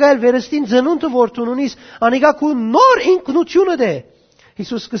Երևակայել վերստին ծնունդը, որ դու ունիս, անիկա քու նոր ինքնությունը դե։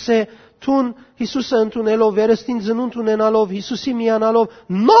 Հիսուս կսե թուն Հիսուսը ընդունելով վերստին ծնունդ ունենալով Հիսուսի միանալով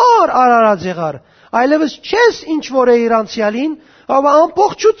նոր արարած եղար այլևս չես ինչ որ է իր անցյալին aber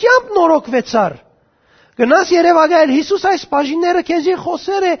ամբողջությամբ նորոգվեցար գնաս Երևանայել Հիսուս այս բաժինները քեզի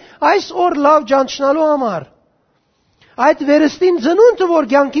խոսեր է այս օր լավ ճանչնալու համար այդ վերստին ծնունդը որ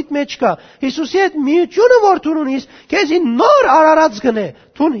կյանքիդ մեջ կա Հիսուսի հետ միությունը որ դու ունիս քեզի նոր արարած գնե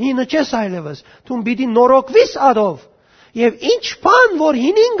դու հինը չես այլևս դու պիտի նորոգվես ադով Եվ ինչ բան, որ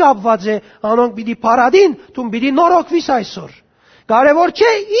հինին կապված է, անոնք պիտի փարադին, դու պիտի նորոգվիս այսօր։ Կարևոր չէ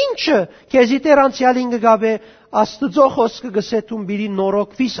ինչը, քեզի տեր անցյալին կգաբե, Աստծո խոսքը գսե դու պիտի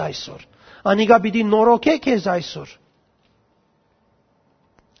նորոգվիս այսօր։ Անիկա պիտի նորոգե քեզ այսօր։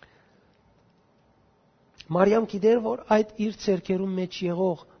 Մարիամ գիտեր, որ այդ իր ցերկերում մեջ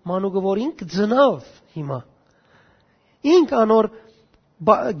եղող մանուկը, որ ինք ծնավ հիմա։ Ինք անոր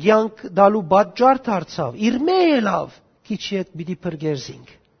կյանք դալու պատճառ դարձավ, իր մելավ Քիչ ետ պիտի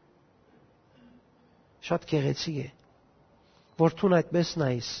փրկերզինք։ Շատ գեղեցիկ է, որ դու այդպես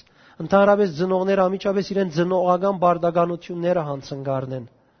նայես։ Ընդհանրապես ծնողները ամիջապես իրեն ծնողական բարդականությունները հանցնգարնեն,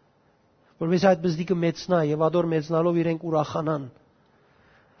 որովհետեւ այդ բզդիկը մեծնա եւ ադոր մեծնալով իրենք ուրախանան։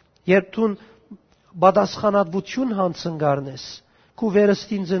 Երբ դու պատասխանատվություն հանցնգարնես, քու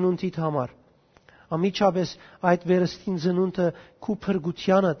վերստին ծնունդիդ համար, ամիջապես այդ վերստին ծնունդը քու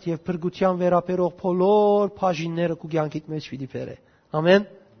փրկությանդ եւ փրկության վերապերող բոլոր բաժինները քու կյանքիդ մեջ պիտի բերե։ Ամեն։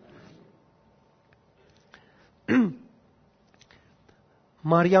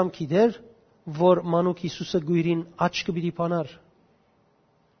 Մարիամ գիտեր, որ մանուկ Հիսուսը գույրին աչքը պիտի բանար։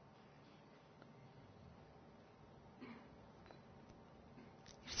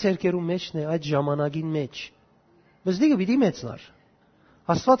 Իր ցերկերու մեջն է այդ ժամանակին մեջ։ Բզդիկը պիտի մեծնար։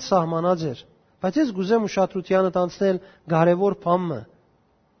 Աստված սահմանած էր։ Բայց ես գուզեմ ուշադրությանդ անցնել կարևոր բանը,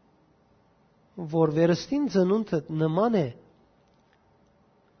 որ վերստին ծնունդը նման է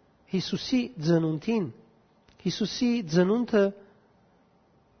Հիսուսի ծնունդին, Հիսուսի ծնունդը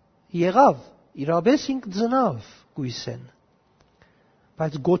եղավ, իրապես ինք ծնավ գույսեն,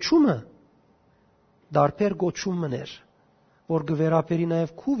 բայց գոչումը դարբեր գոչումն էր, որ գվերապերի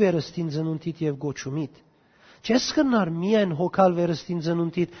նաև քու վերստին ծնունդիդ եւ գոչումիդ, Չես կնար միայն հոգալ վերստին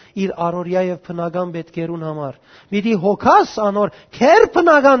ծնունդիդ իր առօրյա եւ բնական պետքերուն համար։ Պիտի հոգաս անոր քեր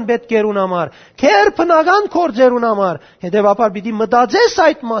բնական պետքերուն համար, քեր բնական կորձերուն համար։ Հետևաբար պիտի մտածես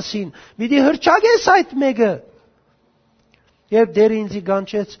այդ մասին, պիտի հրճագես այդ մեկը։ Երբ Տերը ինձ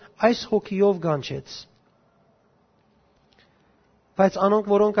գանչեց, այս հոգիով գանչեց։ Բայց անոնք,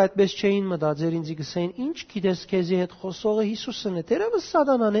 որոնք այդպես չէին մտածեր, ինձ գսեին, ինչ գիտես քեզի հետ խոսողը Հիսուսն է, դերևս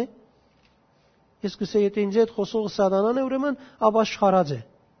սատանան է։ Ես կսեի, եթե ինձ հետ խոսողը սատանան է, ուրեմն ապաշխարած է։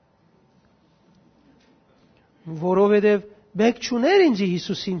 Որովհետև բեք չուներ ինձ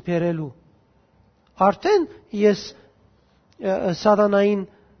Հիսուսին բերելու։ Արդեն ես սատանային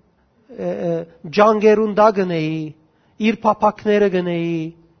ջանգերուն դա գնեի, իր փափակները գնեի։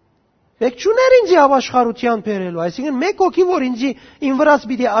 Բեք չուներ ինձ ապաշխարության բերելու, այսինքն մեկ հոգի, որ ինձ իմ վրաց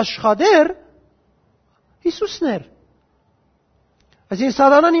պիտի աշխատեր, Հիսուսն էր։ Այսինքն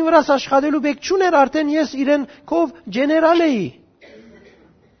սատանան իմ վրաս աշխատելու բեք չուներ, արդեն ես իրեն կով ջեներալ էի։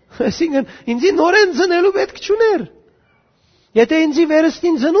 Այսինքն ինձ նորեն ծնելու պետք չուներ։ Եթե ինձ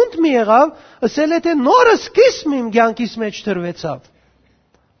վերստին ծնունդ մի եղավ, ասել է թե նորը սկիզբ իմ կյանքիս մեջ դրվեցավ։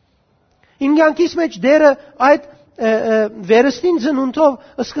 Իմ կյանքիս մեջ դերը այդ վերստին ծնունդով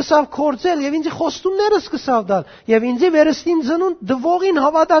սկսավ կործել եւ ինձ խոստումները սկսավ դալ եւ ինձ վերստին ծնունդ դվողին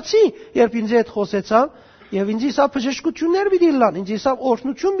հավատացի, երբ ինձ հետ խոսեցավ Եվ ինձ իսավ բժշկություններ պիտի լան, ինձ իսավ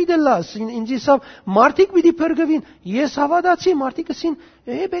օրհնություն պիտի լաս, ինձ իսավ մարդիկ պիտի փրկվին, ես հավատացի, մարդիկ ասին,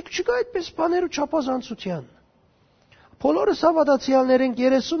 բեք չկա այդպես բաներու չափազանցության։ Բոլորս հավատացյալներ ենք,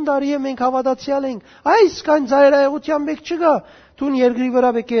 30 տարի է մենք հավատացյալ ենք, այս կան ծայրահեղության բեք չկա, դու երկրի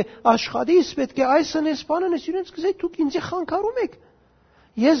վրա պետք է աշխատիս, պետք է այս անես բանն ես, իրենց կզեի դուք ինձ խանգարում եք։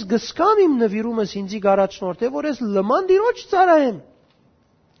 Ես գսկամ իմ նվիրումս ինձ գարաչնորդ է, որ ես լման դիրոջ ծարայեմ։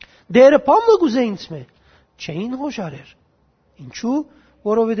 Դերը պամը գուզե ինձ մե։ Չէին հոժարեր։ Ինչու?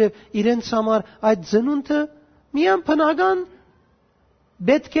 Որովհետև իրենց համար այդ ծնունդը միայն բնական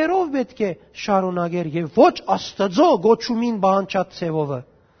պետքերով պետք է շարունակեր եւ ոչ Աստծո գոչումին բանջած ցևովը։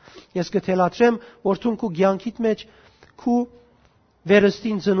 Ես կթելադրեմ, որ դու քու կյանքիդ մեջ քու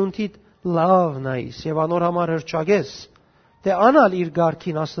վերստին ծնունդիդ լավ նայես եւ անոր համար հրճագես, թե անալ իր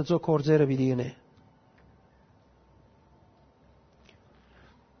գարքին Աստծո կորձերը պիտի ունե։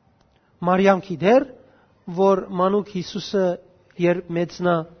 Մարիամ գիտեր, որ մանուկ Հիսուսը երբ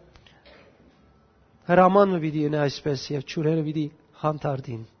մեծնա հրամանը պիտի ունե այսպես եւ ճուրերը պիտի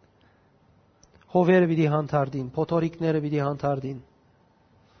հանդարտին, հովերը պիտի հանդարտին, փոթորիկները պիտի հանդարտին։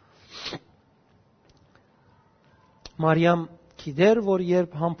 Մարիամ գիտեր, որ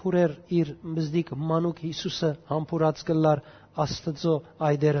երբ համբուրեր իր մզդիկ մանուկ Հիսուսը համբուրած կլար Աստծո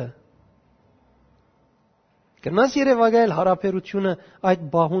այդերը։ Կնաս երևակայել հարաբերությունը այդ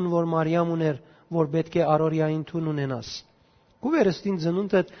բահուն, որ Մարիամ ուներ, որ պետք է առօրյային թուն ունենաս։ Կուվերստին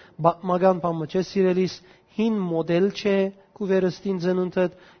ծնունդը մագան բամը չէ սիրելիս, հին մոդել չէ կուվերստին ծնունդը,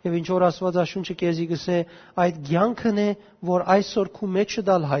 եւ ինչ որ Աստվածաշունչը քեզի գսե, այդ կյանքն է, որ այսօր քու մեջը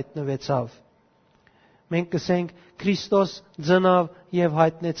դալ հայտնվեցավ։ Մենք կսենք Քրիստոս ծնավ եւ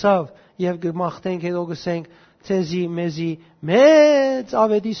հայտնեցավ եւ կմաղթենք հետո կսենք ցեզի մեզի մեծ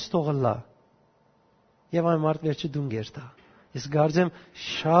ավետիս թողլա։ Եվ այն մարդ վերջը դուն գերտա։ Ես գարձեմ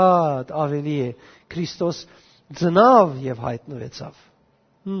շատ ավելի է Քրիստոս ծնավ եւ հայտնվեցավ։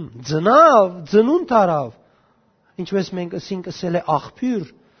 Ծնավ, ծնունդ արավ։ Ինչպես մենք ասենք, ասել է աղբյուր,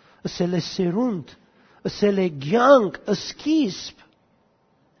 ասել է սերունդ, ասել է կյանք, սկիզբ։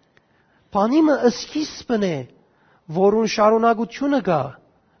 Բանիմը սկիզբն է, որուն շարունակությունը կա,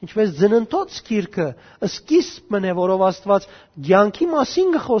 ինչպես ծննդոց գիրքը սկիզբն է, որով Աստված կյանքի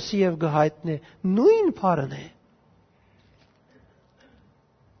մասին կխոսի եւ կհայտնի, նույն բառն է։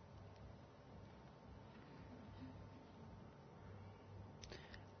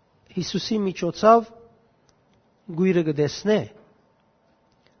 Հիսուսի միջոցով գույրը կտեսնե,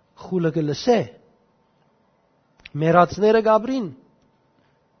 խուլը կլսե, մեռածները կաբրին,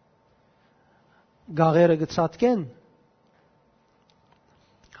 գաղերը կցատկեն,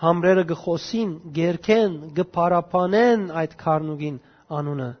 համրերը կխոսին, գերքեն, կփարապանեն այդ քարնուգին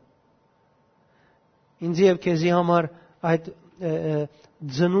անունը։ Ինձ եւ քեզի համար այդ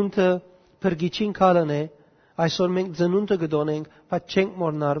ծնունդը փրկիչին քալն է, այսօր մենք ծնունդը կդոնենք, բայց չենք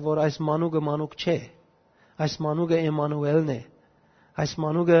մոռնալ, որ այս մանուկը մանուկ չէ։ Այս մանուկը Էմանուելն է։ Այս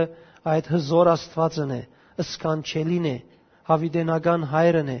մանուկը այդ հզոր Աստվածն է, սքանչելին է, հավիտենական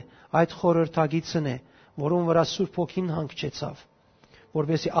հայրն է, այդ խորհրդագիծն է, որում վրա Սուրբ Հոգին հանգչեցավ,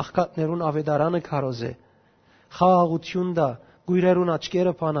 որովհետեւ աղքատներուն ավետարանը քարոզե, խաղաղություն դա, գույրերուն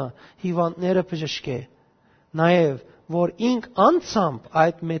աչքերը փանա, հիվանդները բժշկե, նաեւ որ ինք անցամբ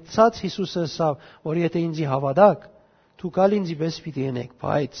այդ մեծած Հիսուսը ասավ, որ եթե ինձի հավատաք, դուք ալ ինձի պես պիտի ենեք,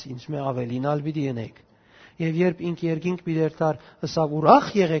 բայց ինձ մե ավելին ալ պիտի ենեք։ Եվ երբ ինք երկինք բիդերտար, ասավ ուրախ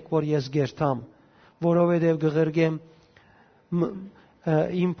եղեք, որ ես գերտամ, որովհետև գղրգեմ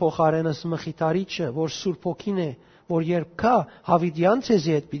իմ փոխարենս մխիթարիչը, որ Սուրբ Հոգին է, որ երբ կա հավիտյան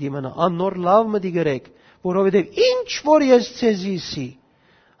ցեզի հետ պիտի մնա, աննոր լավ մտի գրեք, որովհետև ինչ որ ես ցեզի սի,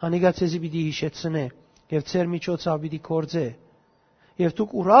 անիգա ցեզի պիտի հիշեցնե, եւ ցեր միջոցով պիտի կործե։ Եվ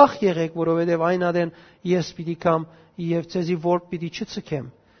դուք ուրախ եղեք, որովհետև այն ադեն ես պիտի կամ եւ ցեզի որբ պիտի չցկեմ,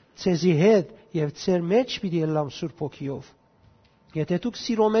 ցեզի հետ եւ ցեր մեջ պիտի ելամ Սուրբ Հոգիով։ Եթե դուք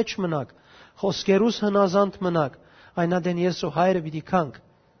սիրո մեջ մնաք, խոսքերուս հնազանդ մնաք, այն ադեն ես ու հայրը պիտի կանք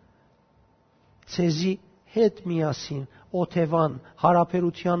ցեզի հետ միասին օթևան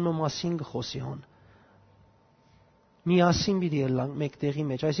հարաբերությանն ու մասին կխոսի հոն։ Միասին պիտի ելանք մեկ տեղի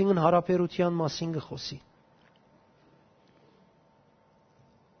մեջ, այսինքն հարաբերության մասին կխոսի։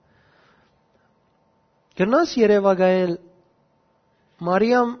 Գնաս երևակայել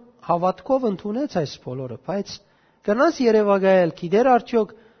Մարիամ հավատքով ընդունեց այս բոլորը, բայց գնաս երևակայել գիտեր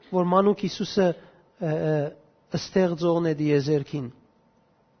արդյոք, որ մանուկ Հիսուսը ստեղծողն է դիեզերքին։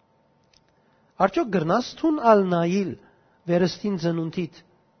 Արդյոք գրնաս թուն ալ նայիլ վերստին ծնունդիդ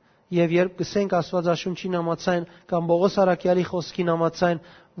եւ երբ գսենք Աստվածաշունչին համաձայն կամ Պողոս Արաքյալի խոսքին համաձայն,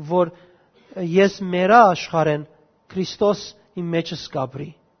 որ ես մերա աշխարհեն Քրիստոս իմ մեջս կաբրի,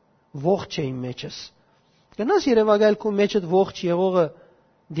 ողջ է իմ մեջս։ Գնաս երևակայել քո մեջդ ողջ եղողը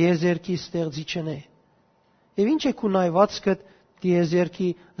դիեզերքի ստեղծիչն է։ Եվ ինչ է քո նայվածքդ դիեզերքի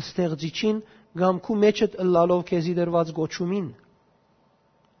ստեղծիչին կամ քո մեջդ ըլլալով քեզի դրված գոչումին։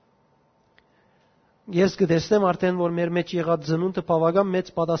 Ես կտեսնեմ արդեն, որ մեր մեջ եղած ծնունդը բավական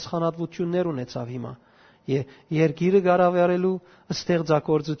մեծ պատասխանատվություններ ունեցավ հիմա։ Երկիրը կառավարելու,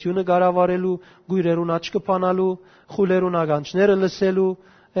 ստեղծագործությունը կառավարելու, գույրերուն աչքը փանալու, խուլերուն ագանչները լսելու,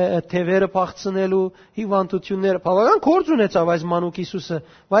 թևերը փախցնելու, հիվանդությունները, բավական գործ ունեցավ այս մանուկ Հիսուսը,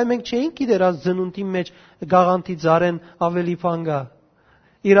 վայ մենք չէինք գիտեր այս ծնունդի մեջ գաղանթի ծառեն ավելի բան կա։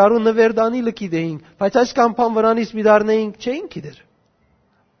 Իրարու նվերդանի լկիդեինք, բայց այս կամփան վրանից մի դառնեինք չէինք գիտեր։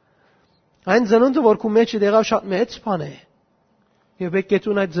 Այն ծնունդը, որ քո մեջ եղավ շատ մեծ բան է։ Եվ եկեք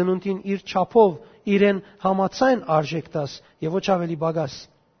դու այդ ծնունդին իր չափով իրեն համացայն արժեքտաս եւ ոչ ավելի բագաս։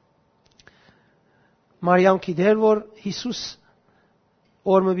 Մարիամ գիտեր, որ Հիսուս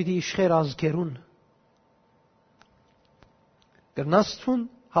օրը պիտի իշխեր ազգերուն։ Գրնաստուն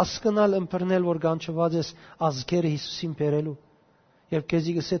հասկանալ ըմբռնել, որ գանչված ես ազգերը Հիսուսին բերելու։ Եվ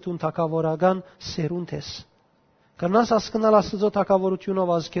քեզի գսեթուն թակավորական սերունդ ես։ Կնաս հասկանալ Աստծո թակավորությունով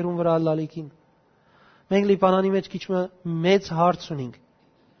ազգերուն վրա ալալիկին։ Մենք Լիբանանի մեջ քիչ մեծ հարց ունենք։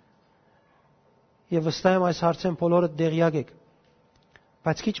 Եվ վստահ եմ այս հարցեն բոլորը տեղյակ եք։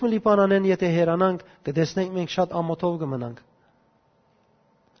 Բայց քիչ Լիբանանեն եթե հերանանք, կտեսնենք մենք շատ ամոթով կմնանք։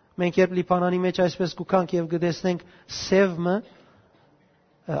 Մենք երբ Լիբանանի մեջ այսպես կուքանք եւ կտեսնենք սևը,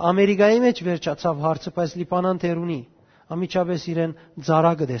 Ամերիկայի մեջ վերջացավ հարցը, բայց Լիբանան թերունի, ամիջապես իրեն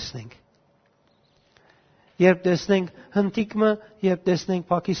ծառա կտեսնենք։ Երբ տեսնենք հնդիկը, երբ տեսնենք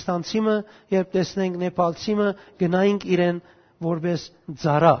պակիստանցիմը, երբ տեսնենք նեպալցիմը, գնայինք իրեն որպես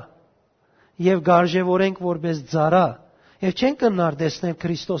ծառա եւ գարժևորենք որպես ծառա եւ չենք կնար տեսնել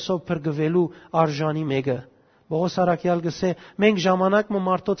Քրիստոսով փրկվելու արժանի մեկը։ Պողոս առաքյալ գսե մենք ժամանակ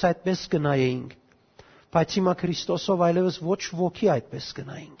մարդոց այդպես կնայեինք, բայց հիմա Քրիստոսով այլևս ոչ ոքի այդպես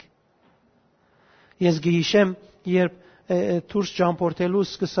կնայինք։ Ես գիշեմ, երբ դուրս ճամփորդելու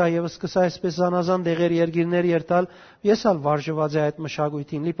սկսա եւ սկսա այսպես զանազան դեղեր երգիրներ երթալ, ես ալ վարժված եմ այդ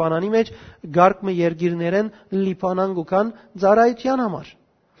մշակույթին։ Լիբանանի մեջ գարկմը երգիրներեն Լիբանան գուքան ծառայության համար։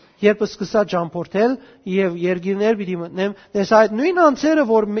 Երբ սկսա ճամփորդել եւ երգիրներ պիտի մտնեմ, դες այդ նույն անձերը,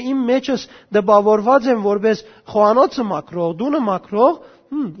 որ իմ մեջս դպավորված են որպես խոհանոցը մակրող, դունը մակրող,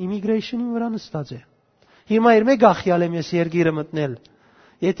 immigration-ի վրա նստած է։ Հիմա իր մեկ ախյալ եմ ես երգիրը մտնել։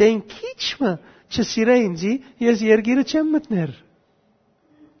 Եթե ին քիչը չսիրե ինձի, ես երգիրը չեմ մտներ։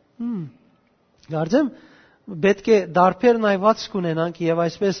 Գարձեմ, պետք է դարբեր նայված կունենանք եւ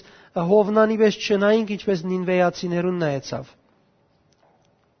այսպես հովնանի պես չնայինք, ինչպես նինվեացիներուն նայեցավ։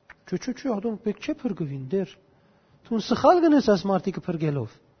 Չու, ադոնք պետք չէ փրկվին դեր։ Թուն սխալ գնես աս մարդիկը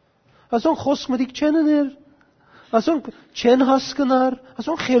փրկելով։ Ասոն խոսք մտիկ չեն ներ։ Ասոն չեն հասկնար,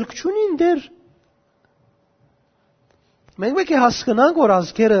 ասոն խելք չունին դեր։ Մենք պետք է հասկանանք, որ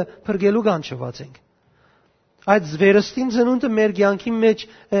ազգերը փրկելու կանչված ենք։ Այդ վերստին ծնունդը մեր կյանքի մեջ,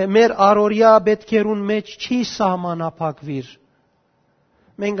 մեր առօրյա պետքերուն մեջ չի սահմանափակվիր։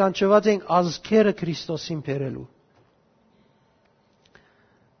 Մենք կանչված ենք ազգերը Քրիստոսին բերելու։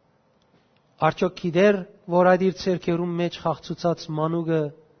 Արդյոք գիտեր, որ այդ իր ցերկերում մեջ խաղցուցած մանուկը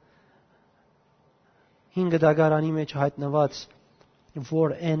 5 դագարանի մեջ հայտնված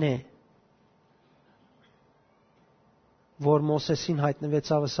որ են է, որ Մոսեսին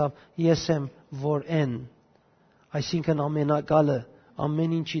հայտնվեցավ ասավ, ես եմ որ են, այսինքն ամենակալը,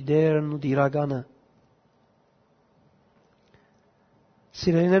 ամեն ինչի դերն ու դիրականը։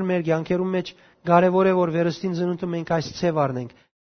 Սիրելիներ, մեր կյանքերում մեջ կարևոր է, որ վերստին ծնունդը մենք այս ցև առնենք։